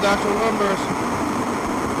we go with actual numbers.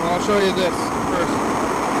 Well, I'll show you this first.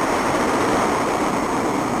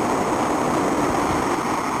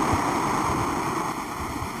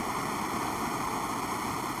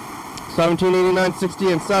 $17, $89,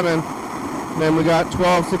 $60, and 7. Then we got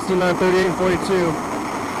 12, 69, 38, and 42.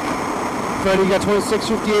 Freddie got 26,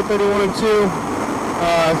 58, 31, and 2.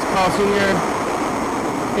 Carl Senior,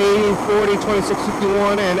 80, 40, 26,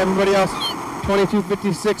 51, and everybody else, 22,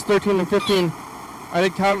 56, 13, and 15. I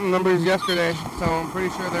did count the numbers yesterday, so I'm pretty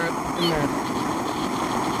sure they're in there.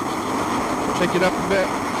 Check it up a bit.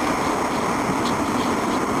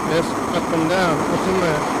 This, up and down. What's in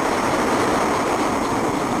there?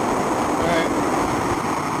 Alright.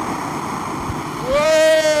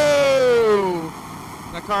 Whoa!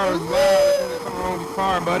 That car is loud. There's something wrong with your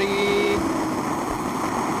car, buddy.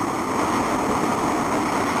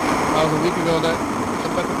 That was a week ago that the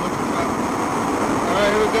button looked up.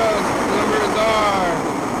 Alright, here we go. The numbers are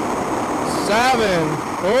 7.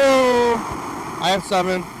 Oh! I have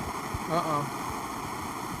 7. Uh-oh.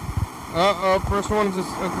 Uh-oh, first one is a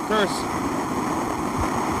curse.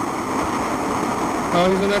 Oh,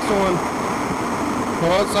 here's the next one.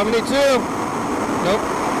 Oh, 72. Nope.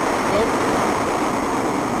 Nope.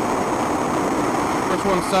 First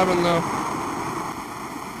one's 7, though.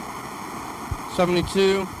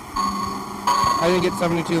 72. I didn't get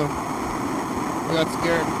 72. I got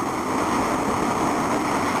scared.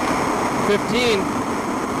 15.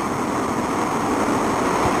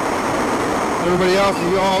 Everybody else,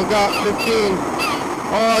 you all got 15.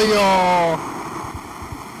 All y'all.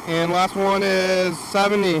 And last one is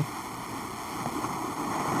 70.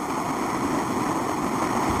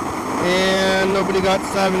 And nobody got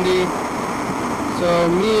 70. So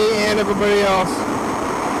me and everybody else,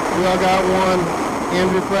 we all got 1.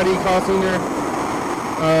 Andrew, Freddie, Carl Senior.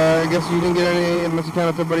 I guess you didn't get any unless you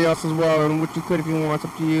count everybody else as well, and which you could if you want.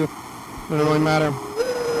 It's up to you. It doesn't really matter.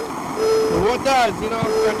 But what does,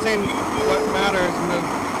 start saying what matters and then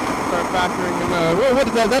start factoring in, well, what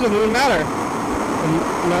does that? That doesn't even matter. And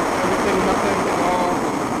not everything, nothing at all.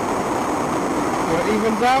 What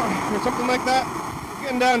evens out, or something like that. We're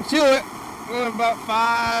getting down to it. We have about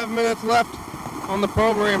 5 minutes left on the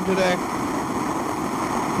program today.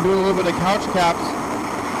 I'm doing a little bit of couch caps.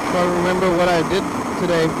 So I remember what I did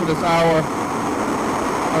today for this hour.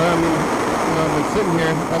 I've been sitting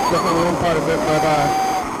here. That's definitely one part of it, but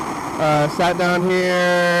sat down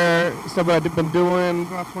here, stuff I've been doing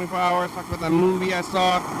the last 24 hours, talked about that movie I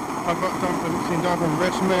saw, talked about seeing John from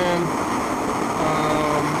Richmond,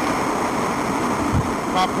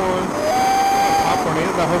 popcorn, I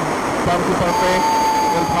ate the whole barbecue buffet,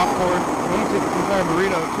 then popcorn, I almost ate the entire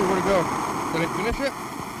burrito too. Where'd it go? Did I finish it?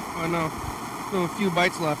 Oh no, still a few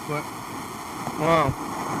bites left, but wow.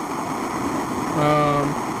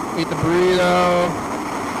 Ate the burrito,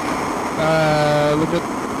 looked at,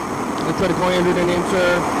 I tried to call Andrew, didn't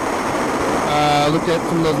answer, looked at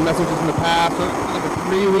some of those messages in the past, so like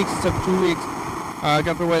 3 weeks instead of 2 weeks,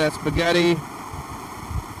 got the way that spaghetti,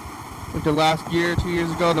 looked at last year, 2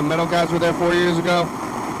 years ago, the metal guys were there 4 years ago.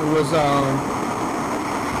 It was, I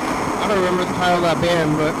don't remember the title of that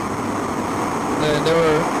band, but they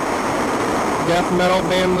were, death metal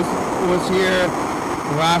band was here.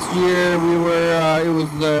 Last year we were, it was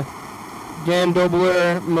the Dan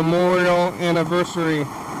Dobler Memorial Anniversary.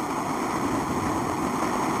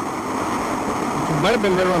 Which might have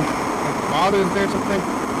been right around Father's Day or something.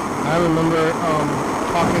 I remember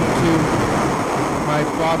talking to my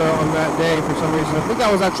father on that day for some reason. I think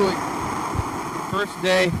that was actually the first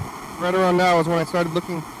day, right around now was when I started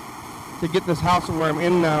looking to get this house where I'm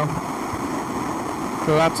in now.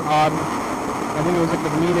 So that's odd. I think it was like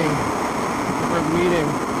the meeting. First meeting.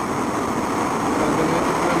 I've been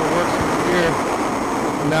in the works for a year.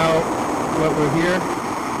 And now But we're here.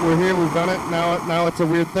 We're here. We've done it. Now it's a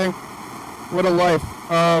weird thing. What a life.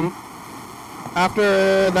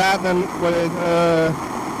 After that, then what?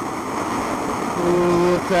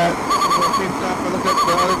 Looked at the tape stuff. I looked at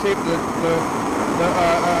the other tape,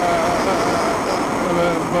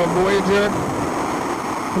 the Voyager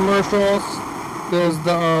commercials. There's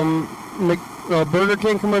the Burger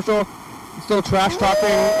King commercial. Still trash talking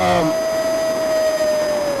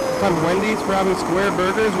kind of Wendy's for having square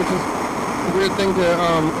burgers, which is a weird thing to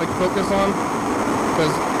like focus on,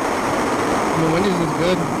 because Wendy's is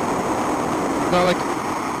good. It's not like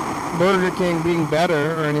Burger King being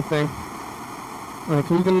better or anything. Like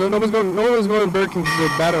nobody's going to Burger King because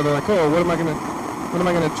they're better. They're like, oh, what am I gonna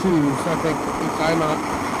choose? I think I'm not.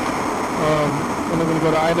 I'm not gonna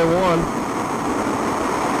go to either one.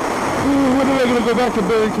 When am I gonna go back to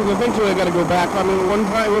Burger King? Eventually I gotta go back. I mean, one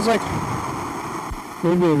time it was like,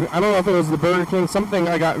 maybe, I don't know if it was the Burger King, something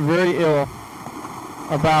I got very ill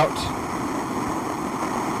about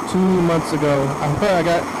 2 months ago. I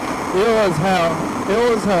got ill as hell,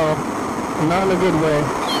 and not in a good way.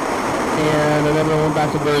 And I never went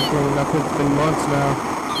back to Burger King. That's it's been months now.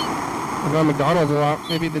 I go to McDonald's a lot.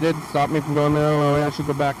 Maybe they did stop me from going there. I don't know. I should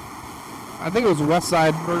go back. I think it was West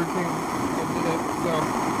Side Burger King that did it. So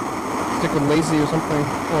stick with Lacey or something,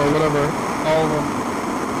 or whatever. All of them.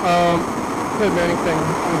 Could have been anything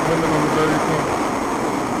with women on the Burger King.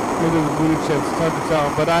 Maybe it was blue chips. It's hard to tell.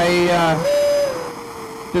 But I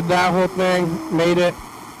did that whole thing. Made it.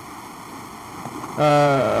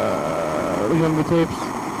 Remember the tapes?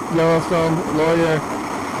 Yellowstone, Lawyer,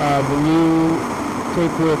 the new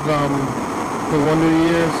tape with the Wonder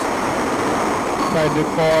Years. Tried to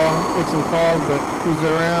make some calls, but who's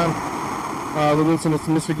around? Listen to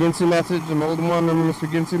Mr. Ginsu message, an old one. Remember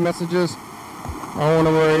Mr. Ginsu messages? I don't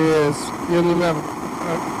know where he is. He doesn't even have a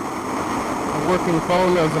working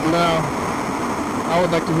phone as of now. I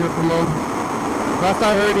would like to hear from him. Last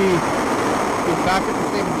I heard, he was back at the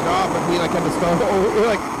same job, but he had to start over.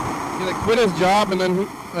 He quit his job, and then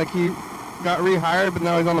he got rehired, but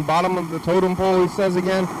now he's on the bottom of the totem pole, he says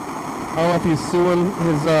again. I don't know if he's suing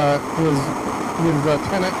his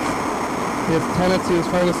tenants. His tenants he was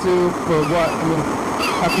trying to sue for what? I mean,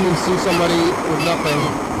 how can you sue somebody with nothing?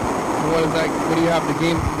 What is that? What do you have to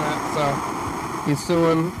gain from that? So he's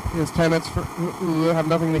suing his tenants who have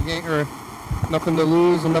nothing to gain, or nothing to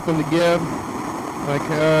lose and nothing to give.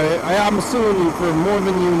 I'm suing you for more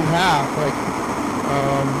than you have.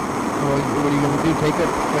 What are you gonna do? Take it?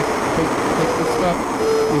 Take this stuff,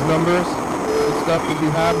 these numbers, this stuff that you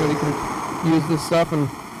have, and you can use this stuff and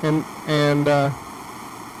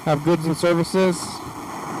have goods and services.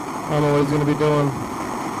 I don't know what he's gonna be doing.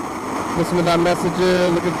 Listen to that messages,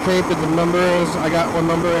 look at the tape, at the numbers. I got one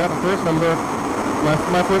number, I got the first number.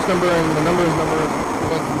 My first number and the number was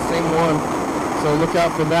the same one. So look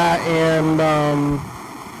out for that, and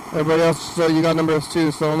everybody else, so you got numbers too,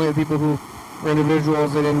 so only the people who were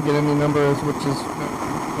individuals, they didn't get any numbers, which is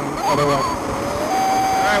otherwise.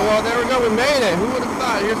 Alright, well, there we go, we made it. Who would have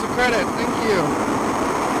thought? Here's the credit, thank you.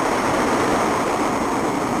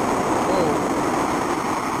 Whoa.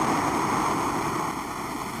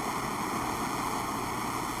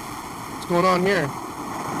 What's going on here?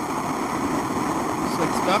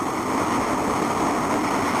 Slick stuff?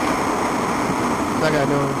 What's that guy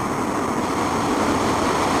doing?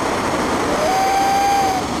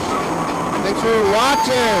 Thanks for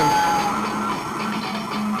watching.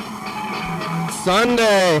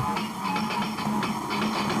 Sunday.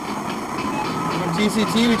 On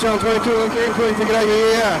TCTV channel 22, link here, check it out,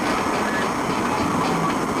 yeah.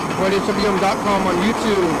 YDHWM.com on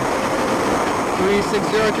YouTube.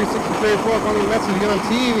 360-360-34, calling message again on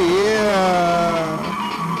TV, yeah.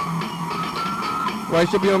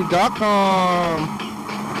 YDHWM.com.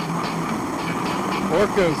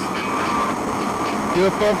 Orcas.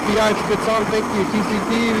 Beautiful FBI, it's a good song, thank you.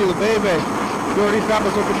 TCTV, the baby. Jordy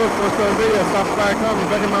Trappers, Open Book, 4-star video, Stop.com,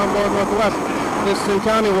 Becker Mountain, Board, Northwest. Liston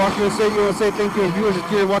County, Washington State, USA, thank you. And viewers that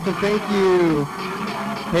you're watching, thank you.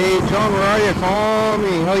 Hey, John, where are you? Call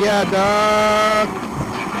me. Hell yeah, dog.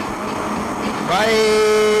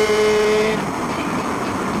 Bye.